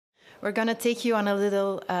we're going to take you on a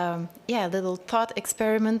little, little thought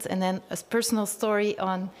experiment and then a personal story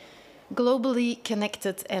on globally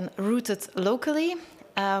connected and rooted locally.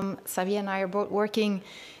 Xavier and I are both working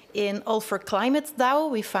in All for Climate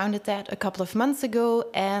DAO. We founded that a couple of months ago,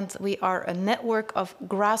 and we are a network of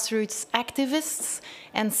grassroots activists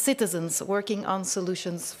and citizens working on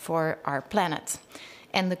solutions for our planet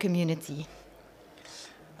and the community.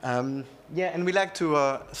 And we like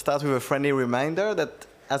to start with a friendly reminder that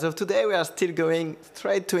as of today, we are still going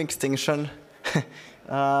straight to extinction.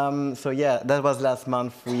 That was last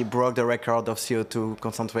month. We broke the record of CO2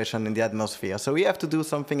 concentration in the atmosphere. So we have to do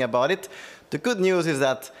something about it. The good news is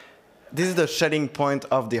that this is the shedding point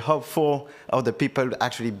of the hopeful, of the people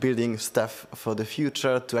actually building stuff for the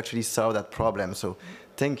future to actually solve that problem. So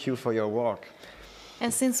thank you for your work.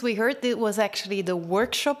 And since we heard it was actually the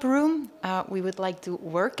workshop room, we would like to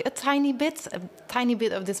work a tiny bit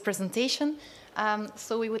of this presentation.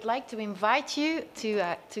 So we would like to invite you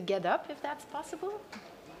to get up, if that's possible.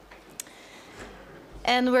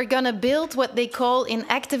 And we're going to build what they call in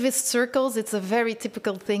activist circles, it's a very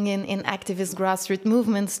typical thing in activist grassroots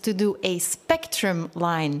movements, to do a spectrum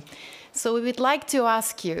line. So we would like to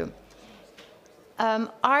ask you,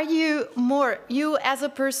 are you more, you as a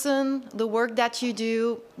person, the work that you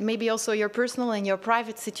do, maybe also your personal and your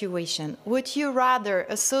private situation, would you rather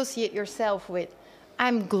associate yourself with,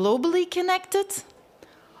 I'm globally connected,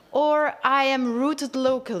 or I am rooted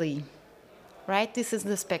locally? Right? This is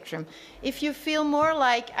the spectrum. If you feel more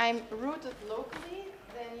like I'm rooted locally,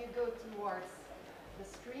 then you go towards the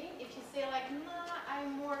screen. If you say like, nah,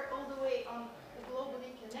 I'm more all the way on the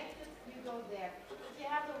globally connected, you go there. But you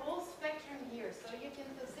have the whole spectrum here, so you can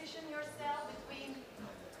position yourself between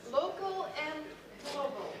local and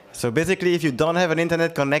global. So basically, if you don't have an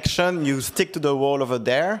internet connection, you stick to the wall over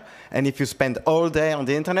there. And if you spend all day on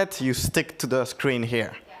the internet, you stick to the screen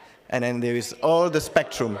here. Yeah. And then there is all the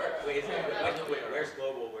spectrum.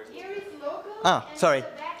 Sorry,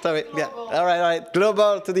 yeah, all right,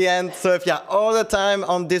 global to the end. So if you're all the time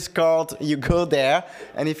on Discord, you go there.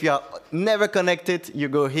 And if you're never connected, you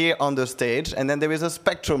go here on the stage. And then there is a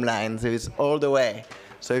spectrum line, there is all the way.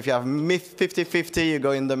 So if you have 50-50, you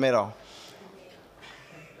go in the middle.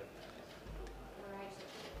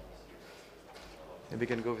 Maybe we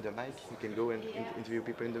can go with the mic. You can go and interview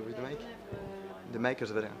people with the mic. The mic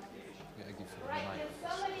is over there. Right, can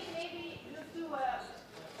somebody maybe just do a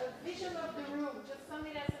vision of the room? Just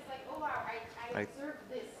somebody that says like, oh wow, I observed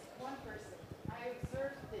this. One person. I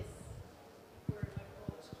observed this.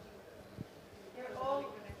 They're all,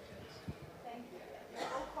 thank you. They're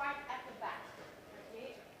all quite at the back.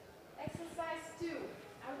 Okay. Exercise 2.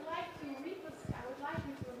 I would like you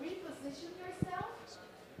to reposition yourself.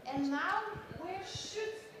 And now, where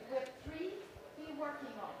should Web3 be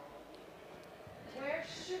working on? Where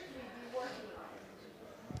should we be working on?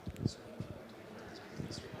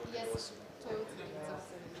 Yes,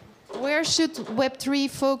 totally. Where should Web3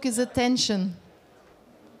 focus attention?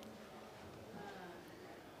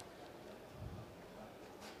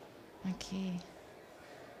 Okay.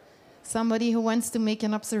 Somebody who wants to make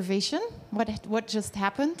an observation? What just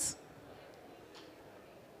happened?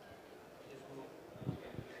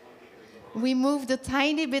 We moved a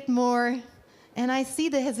tiny bit more, and I see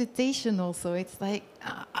the hesitation also. It's like,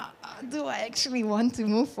 do I actually want to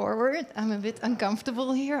move forward? I'm a bit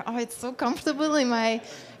uncomfortable here. Oh, it's so comfortable in my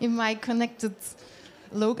connected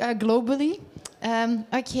globally.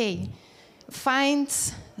 Okay, find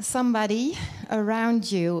somebody around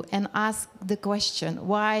you and ask the question,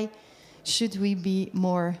 why should we be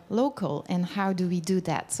more local, and how do we do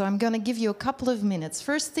that? So I'm going to give you a couple of minutes.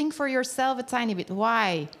 First, think for yourself a tiny bit.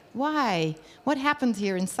 Why? Why? What happened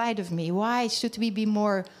here inside of me? Why should we be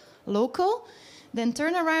more local? Then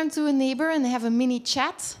turn around to a neighbor and have a mini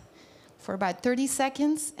chat for about 30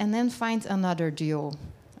 seconds, and then find another duo.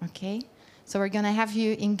 Okay? So we're going to have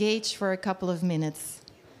you engage for a couple of minutes.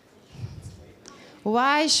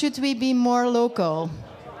 Why should we be more local?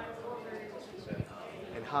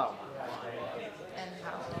 And how?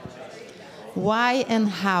 Why and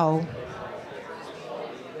how?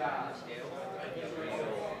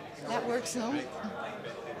 That works, no?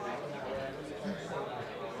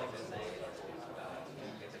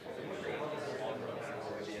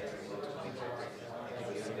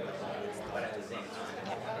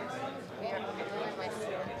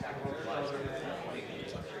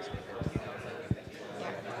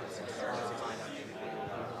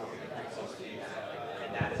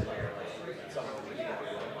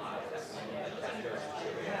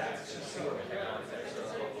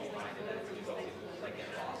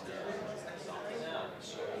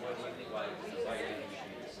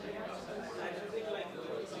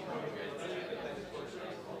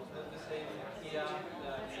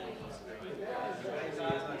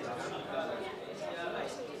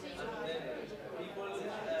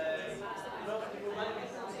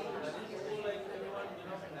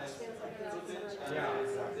 What's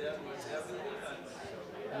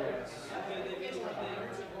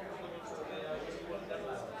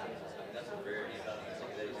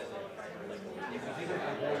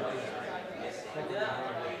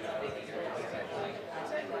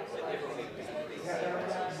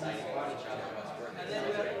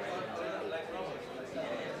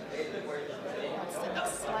the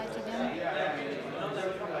next slide again?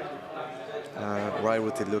 Why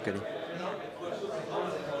would it look at it?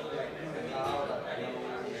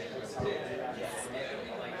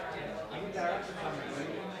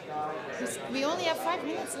 We only have 5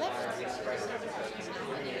 minutes left.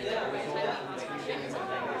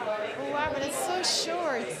 Oh, wow, but it's so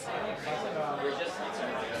short.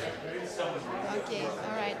 Okay,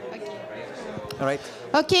 all right, okay. All right.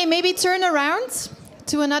 Okay, maybe turn around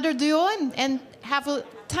to another duo and have a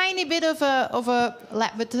tiny bit of a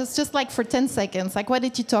lap, but it's just like for 10 seconds. Like, what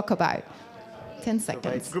did you talk about? 10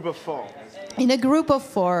 seconds. Group of 4. In a group of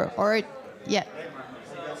 4, or, yeah.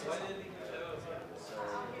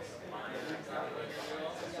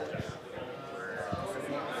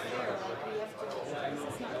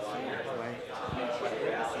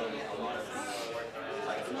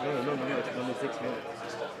 No, it's only 6 minutes.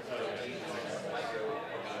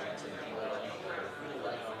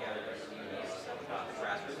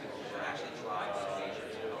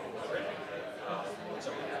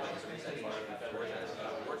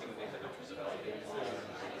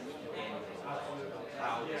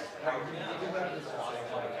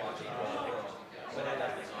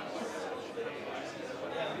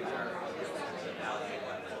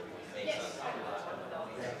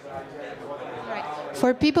 Right.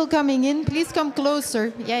 For people coming in, please come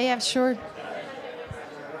closer. Yeah, sure.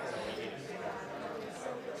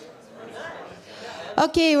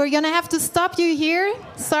 Okay, we're gonna have to stop you here.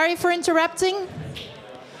 Sorry for interrupting.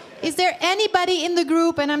 Is there anybody in the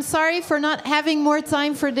group, and I'm sorry for not having more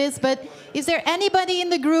time for this, but is there anybody in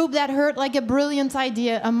the group that heard like a brilliant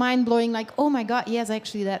idea, a mind-blowing, like, oh my God, yes,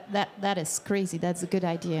 actually, that is crazy, that's a good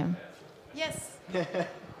idea? Yes. Sorry.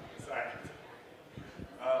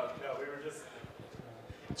 No, we were just...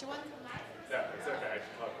 Do you want to come back? No, it's okay, I can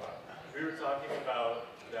talk about it. We were talking about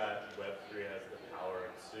that Web3 has the power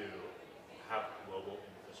to have global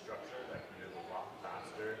infrastructure that can move a lot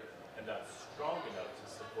faster, and that's strong enough to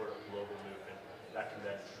support a global movement that can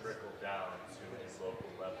then trickle down to a local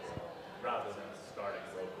level rather than starting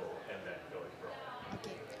local and then going broad.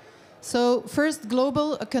 Okay. So first,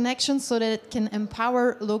 global connection so that it can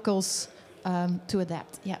empower locals to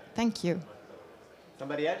adapt. Yeah, thank you.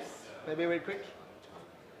 Somebody else? Maybe real quick?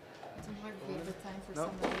 Tomorrow we have the time for No?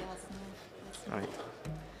 somebody else. No? All right.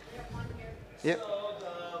 So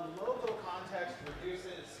the local context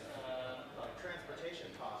reduces like transportation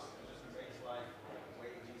costs. It just makes life way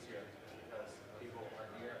easier because people are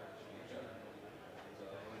near each other. So,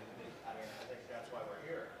 I mean, I think that's why we're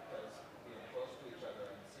here, because being close to each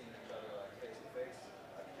other and seeing each other like face to face,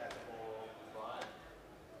 like that's a whole vibe.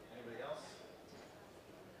 Anybody else?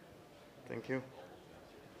 Thank you.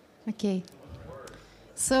 Okay.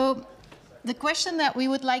 So the question that we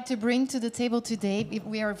would like to bring to the table today,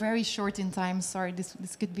 we are very short in time, sorry,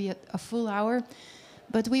 this could be a full hour,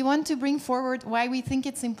 but we want to bring forward why we think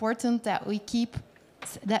it's important that we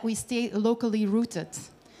stay locally rooted,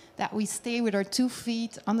 that we stay with our 2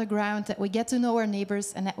 feet on the ground, that we get to know our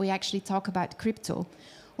neighbors, and that we actually talk about crypto.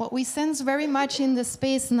 What we sense very much in the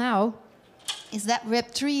space now is that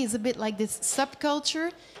Web3 is a bit like this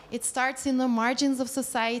subculture. It starts in the margins of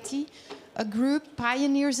society, a group,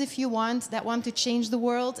 pioneers if you want, that want to change the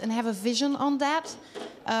world and have a vision on that.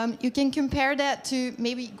 You can compare that to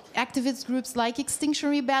maybe activist groups like Extinction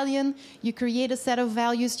Rebellion. You create a set of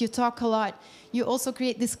values, you talk a lot. You also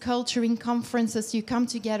create this culture in conferences, you come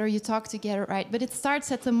together, you talk together, right? But it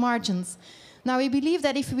starts at the margins. Now, we believe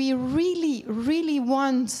that if we really, really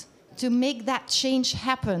want to make that change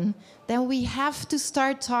happen, then we have to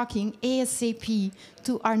start talking ASAP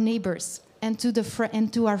to our neighbors and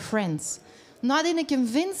to our friends. Not in a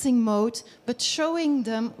convincing mode, but showing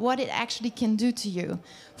them what it actually can do to you.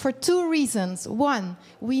 For 2 reasons. 1,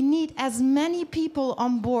 we need as many people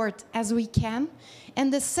on board as we can.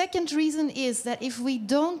 And the second reason is that if we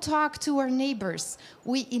don't talk to our neighbors,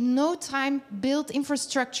 we in no time build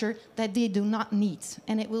infrastructure that they do not need.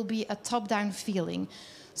 And it will be a top-down feeling.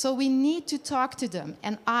 So we need to talk to them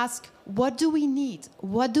and ask, what do we need?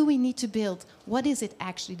 What do we need to build? What is it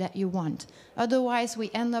actually that you want? Otherwise, we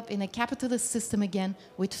end up in a capitalist system again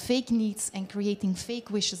with fake needs and creating fake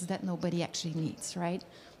wishes that nobody actually needs, right?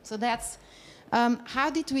 So that's, how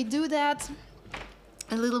did we do that?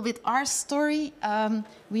 A little bit our story.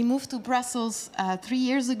 We moved to Brussels 3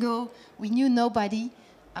 years ago. We knew nobody.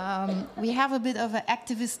 We have a bit of an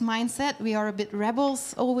activist mindset. We are a bit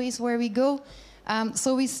rebels always where we go.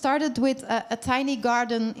 So we started with a tiny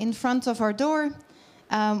garden in front of our door.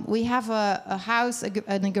 We have a house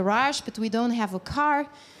and a garage, but we don't have a car.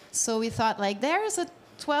 So we thought, like, there's a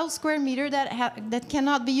 12 square meter that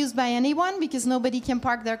cannot be used by anyone because nobody can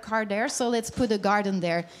park their car there. So let's put a garden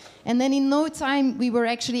there. And then in no time, we were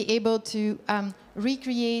actually able to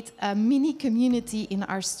recreate a mini community in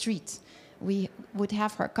our street. We would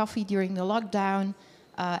have our coffee during the lockdown,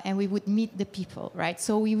 and we would meet the people, right?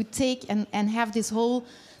 So we would take and have this whole,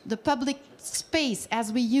 the public space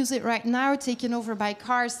as we use it right now, taken over by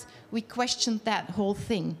cars. We questioned that whole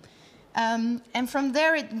thing. And from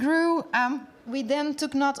there it grew. We then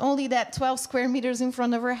took not only that 12 square meters in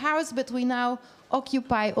front of our house, but we now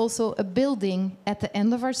occupy also a building at the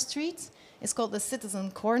end of our street. It's called the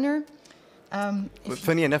Citizen Corner.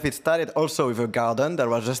 Funny enough, it started also with a garden that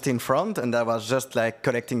was just in front, and that was just like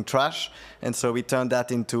collecting trash. And so we turned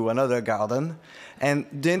that into another garden. And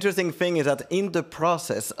the interesting thing is that in the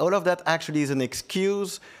process, all of that actually is an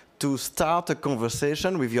excuse to start a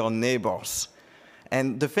conversation with your neighbors.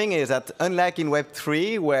 And the thing is that unlike in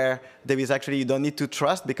Web3, where there is actually, you don't need to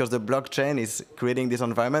trust because the blockchain is creating this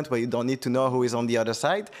environment where you don't need to know who is on the other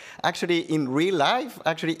side, actually in real life,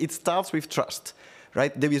 actually it starts with trust,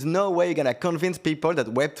 right? There is no way you're gonna convince people that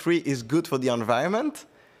Web3 is good for the environment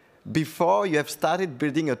before you have started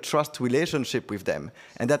building a trust relationship with them.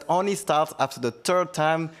 And that only starts after the third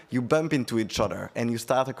time you bump into each other and you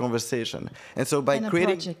start a conversation. And so by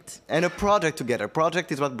creating a project together,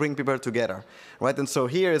 project is what brings people together, right? And so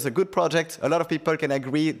here is a good project. A lot of people can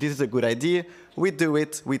agree this is a good idea. We do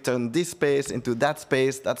it. We turn this space into that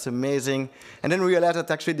space. That's amazing. And then we realize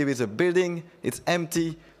that actually there is a building. It's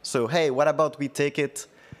empty. So hey, what about we take it?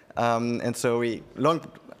 And so we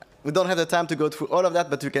don't have the time to go through all of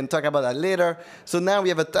that, but we can talk about that later. So now we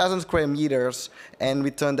have 1,000 square meters, and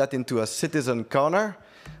we turn that into a citizen corner,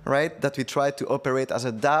 right, that we try to operate as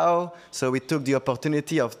a DAO. So we took the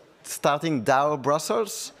opportunity of starting DAO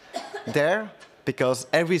Brussels there, because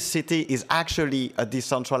every city is actually a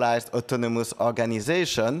decentralized autonomous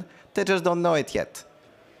organization. They just don't know it yet,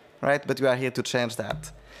 right? But we are here to change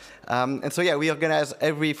that. And so, yeah, we organize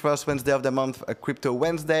every first Wednesday of the month a Crypto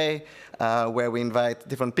Wednesday, where we invite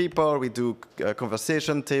different people. We do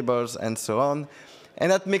conversation tables and so on.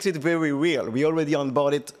 And that makes it very real. We already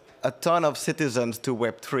onboarded a ton of citizens to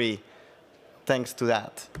Web3 thanks to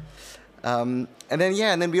that. And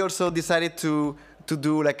then we also decided to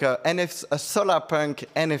do like a Solarpunk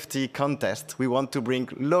NFT contest. We want to bring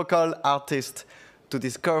local artists to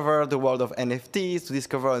discover the world of NFTs, to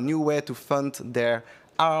discover a new way to fund their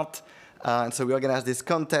art. And so we organized this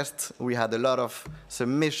contest. We had a lot of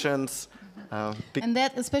submissions. And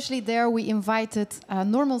that, especially there, we invited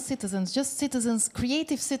normal citizens, just citizens,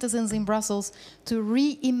 creative citizens in Brussels, to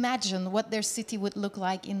reimagine what their city would look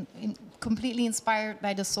like, completely inspired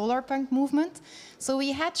by the Solarpunk movement. So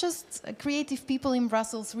we had just creative people in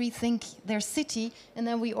Brussels rethink their city, and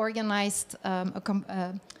then we organized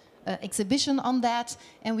exhibition on that,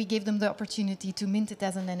 and we gave them the opportunity to mint it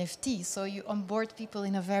as an NFT. So you onboard people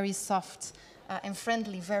in a very soft and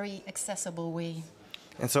friendly, very accessible way.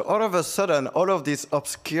 And so all of a sudden, all of this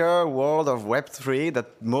obscure world of Web3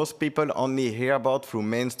 that most people only hear about through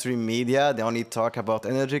mainstream media, they only talk about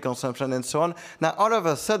energy consumption and so on. Now, all of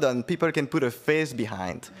a sudden, people can put a face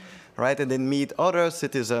behind, right? And then meet other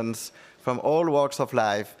citizens from all walks of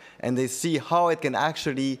life, and they see how it can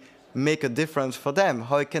actually make a difference for them,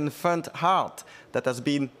 how it can fund art that has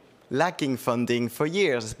been lacking funding for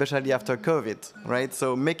years, especially after COVID, right?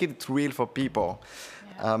 So make it real for people.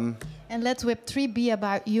 And let Web3 be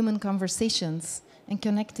about human conversations and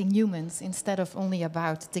connecting humans instead of only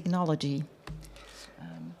about technology.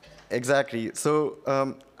 Exactly. So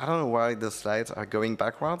I don't know why the slides are going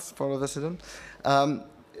backwards for all of a sudden.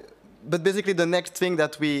 But basically, the next thing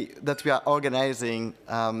that we are organizing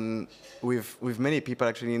with many people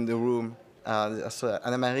actually in the room. So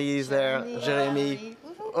Anna-Marie is there, Jeremy.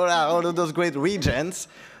 All of those great regions.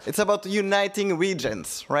 It's about uniting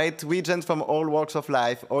regions, right? Regions from all walks of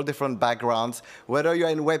life, all different backgrounds. Whether you're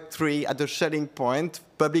in Web3 at the Shelling point,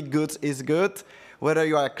 public goods is good. Whether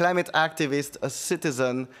you are a climate activist, a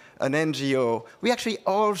citizen, an NGO, we actually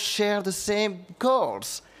all share the same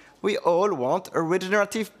goals. We all want a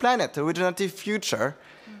regenerative planet, a regenerative future,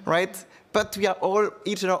 right? But we are all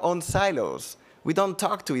each in our own silos. We don't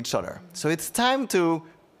talk to each other. So it's time to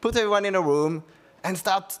put everyone in a room and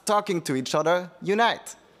start talking to each other,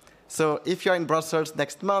 unite. So if you're in Brussels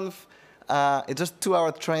next month, it's just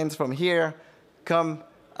 2-hour trains from here. Come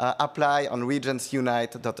apply on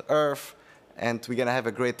regionsunite.earth, and we're going to have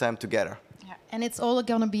a great time together. Yeah, and it's all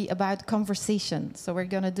going to be about conversation. So we're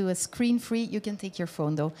going to do a screen-free. You can take your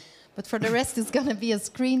phone, though. But for the rest, it's going to be a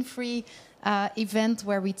screen-free event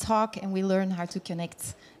where we talk and we learn how to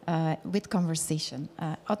connect with conversation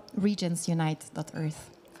at regionsunite.earth.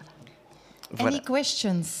 Voilà. Any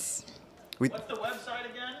questions? What's the website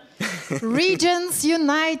again?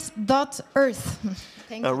 regionsunite.earth.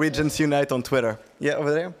 Regions Unite on Twitter. Yeah,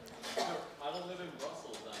 over there. I don't live in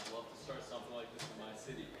Brussels, and I'd love to start something like this in my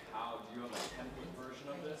city. How do you have a template version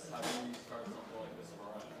of this? How do we start something like this of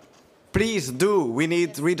our own? Please do. We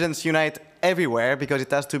need Regions Unite everywhere because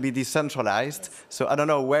it has to be decentralized. So I don't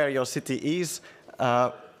know where your city is.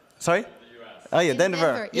 Sorry? Oh yeah,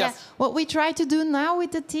 Denver. Yes. Yeah. What we try to do now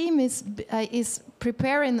with the team is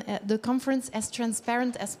preparing the conference as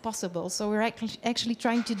transparent as possible. So we're actually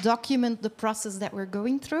trying to document the process that we're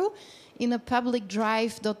going through in a public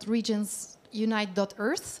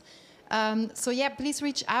drive.regionsunite.earth. So yeah, please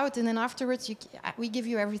reach out, and then afterwards we give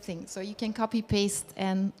you everything, so you can copy, paste,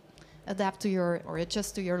 and adapt to your or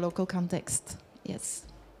adjust to your local context. Yes.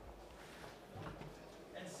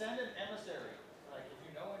 And send an emissary. Like if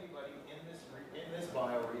you know anybody in this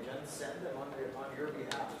bioregion, send them on your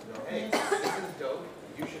behalf. Go, hey, this is dope.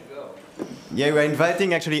 You should go. Yeah, we're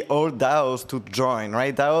inviting actually all DAOs to join,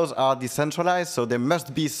 right? DAOs are decentralized, so there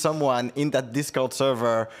must be someone in that Discord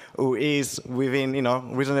server who is within,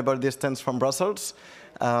 reasonable distance from Brussels.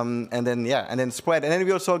 And then spread. And then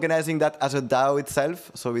we're also organizing that as a DAO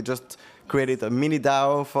itself. So we just created a mini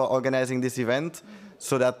DAO for organizing this event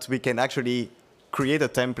so that we can actually create a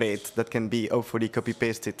template that can be hopefully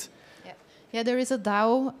copy-pasted. Yeah, there is a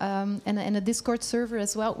DAO and a Discord server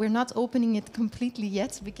as well. We're not opening it completely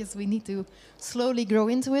yet because we need to slowly grow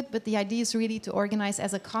into it. But the idea is really to organize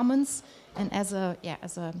as a commons and as a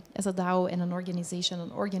DAO and an organization,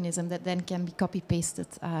 an organism that then can be copy-pasted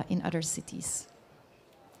in other cities.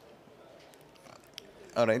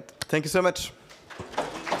 All right. Thank you so much. I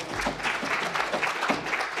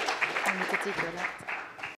need to take your laptop.